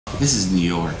This is New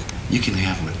York. You can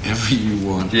have whatever you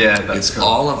want. Yeah, that's it's cool.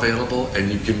 all available,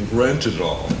 and you can rent it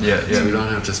all. Yeah. So we don't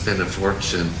have to spend a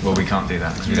fortune. Well, we can't do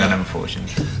that because we don't have a fortune.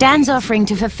 Dan's offering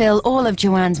to fulfill all of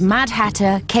Joanne's Mad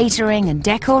Hatter, catering and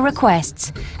decor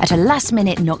requests at a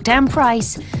last-minute knockdown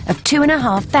price of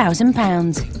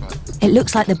 £2,500. It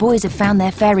looks like the boys have found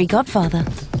their fairy godfather.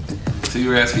 So you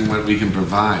were asking what we can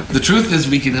provide. The truth is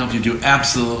we can help you do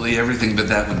absolutely everything, but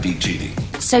that would be cheating.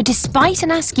 So despite an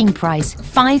asking price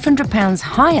 £500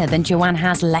 higher than Joanne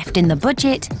has left in the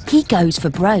budget, he goes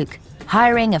for broke,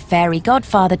 hiring a fairy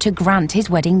godfather to grant his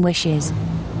wedding wishes.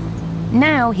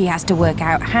 Now he has to work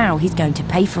out how he's going to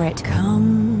pay for it.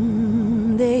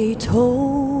 Come, they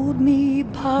told me.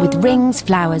 With rings,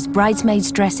 flowers,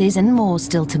 bridesmaids' dresses and more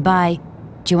still to buy,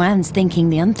 Joanne's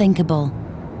thinking the unthinkable.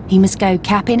 He must go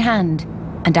cap in hand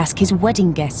and ask his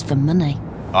wedding guests for money.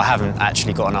 I haven't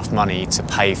actually got enough money to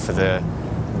pay for the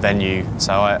venue,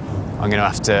 so I'm going to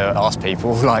have to ask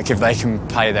people like if they can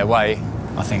pay their way.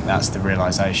 I think that's the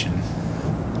realisation.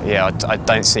 Yeah, I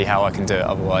don't see how I can do it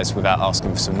otherwise without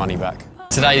asking for some money back.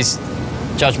 Today's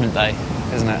Judgment Day,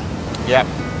 isn't it? Yep.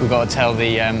 We've got to tell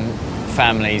the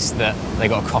families that they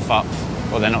got to cough up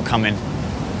or they're not coming,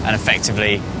 and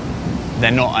effectively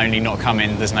they're not only not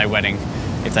coming, there's no wedding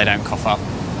if they don't cough up.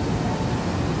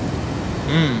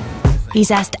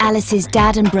 He's asked Alice's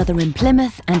dad and brother in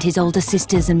Plymouth and his older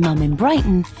sisters and mum in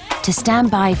Brighton to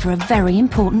stand by for a very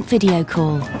important video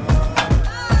call.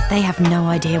 They have no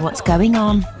idea what's going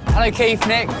on. Hello Keith,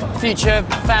 Nick, future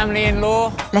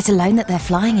family-in-law. Let alone that they're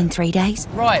flying in 3 days.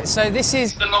 Right, so this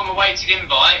is the long-awaited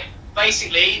invite.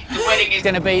 Basically, the wedding is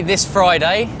going to be this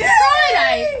Friday.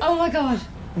 Friday? Oh my God.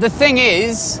 The thing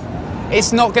is,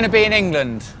 it's not going to be in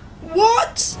England.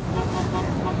 What?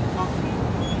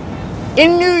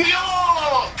 In New York!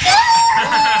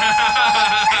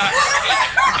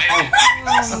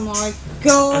 Oh my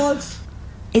God.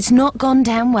 It's not gone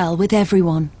down well with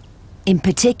everyone. In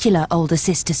particular, older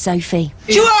sister Sophie.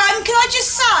 Juan, can I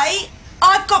just say,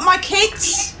 I've got my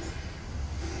kids.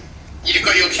 You've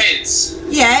got your kids?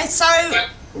 Yeah, so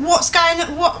what's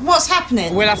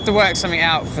happening? We'll have to work something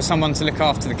out for someone to look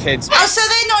after the kids. Oh, so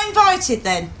they're not invited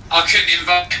then? I couldn't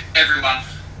invite everyone.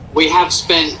 We have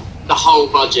spent the whole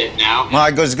budget now.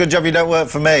 My God, it's a good job you don't work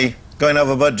for me, going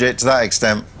over budget to that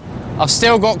extent. I've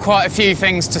still got quite a few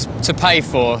things to pay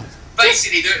for.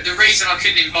 Basically, the reason I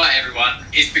couldn't invite everyone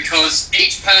is because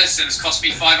each person has cost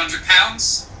me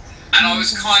 £500, and I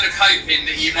was kind of hoping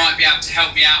that you might be able to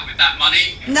help me out with that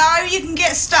money. No, you can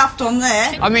get stuffed on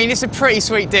there. I mean, it's a pretty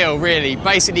sweet deal, really.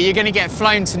 Basically, you're going to get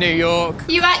flown to New York.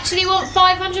 You actually want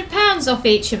 £500 off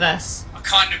each of us? I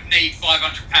kind of need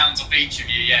 £500 off each of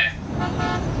you, yeah.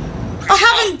 I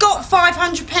haven't got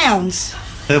 £500.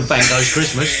 Bank goes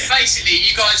Christmas. Basically,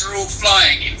 you guys are all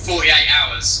flying in 48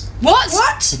 hours. What?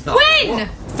 When?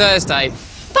 Thursday.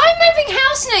 But I'm moving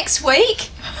house next week.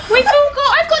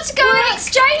 I've got to go and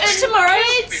exchange tomorrow.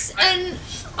 Kids and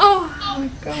oh my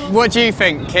God. What do you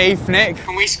think, Keith, Nick?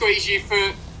 Can we squeeze you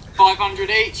for 500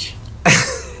 each?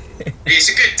 It's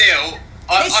a good deal.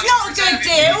 It's not a good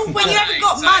deal when you haven't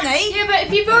got money. Yeah, but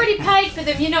if you've already paid for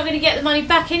them, you're not going to get the money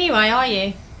back anyway, are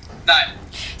you? No.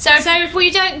 So if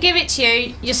we don't give it to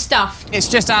you, you're stuffed. It's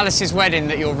just Alice's wedding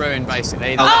that you'll ruin,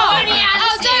 basically. Only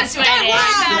Alice's wedding. Don't worry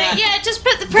about it. Yeah, just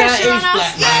put the pressure on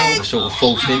us. We're sort of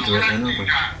forced into it then, aren't we?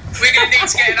 We're going to need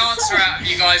to get an answer out of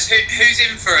you guys. Who's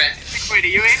in for it? Quid, are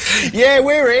you in? Yeah,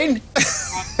 we're in.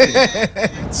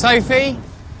 Sophie?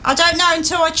 I don't know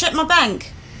until I check my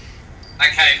bank.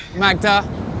 Okay. Magda?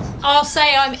 I'll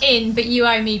say I'm in, but you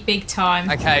owe me big time.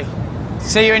 Okay.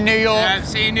 See you in New York. Yeah,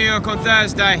 see you in New York on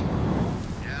Thursday.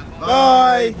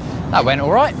 Bye. That went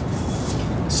all right.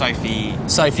 Sophie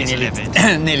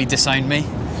nearly disowned me,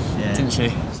 didn't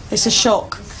she? It's a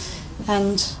shock.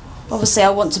 And obviously I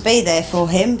want to be there for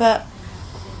him, but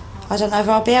I don't know if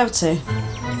I'll be able to.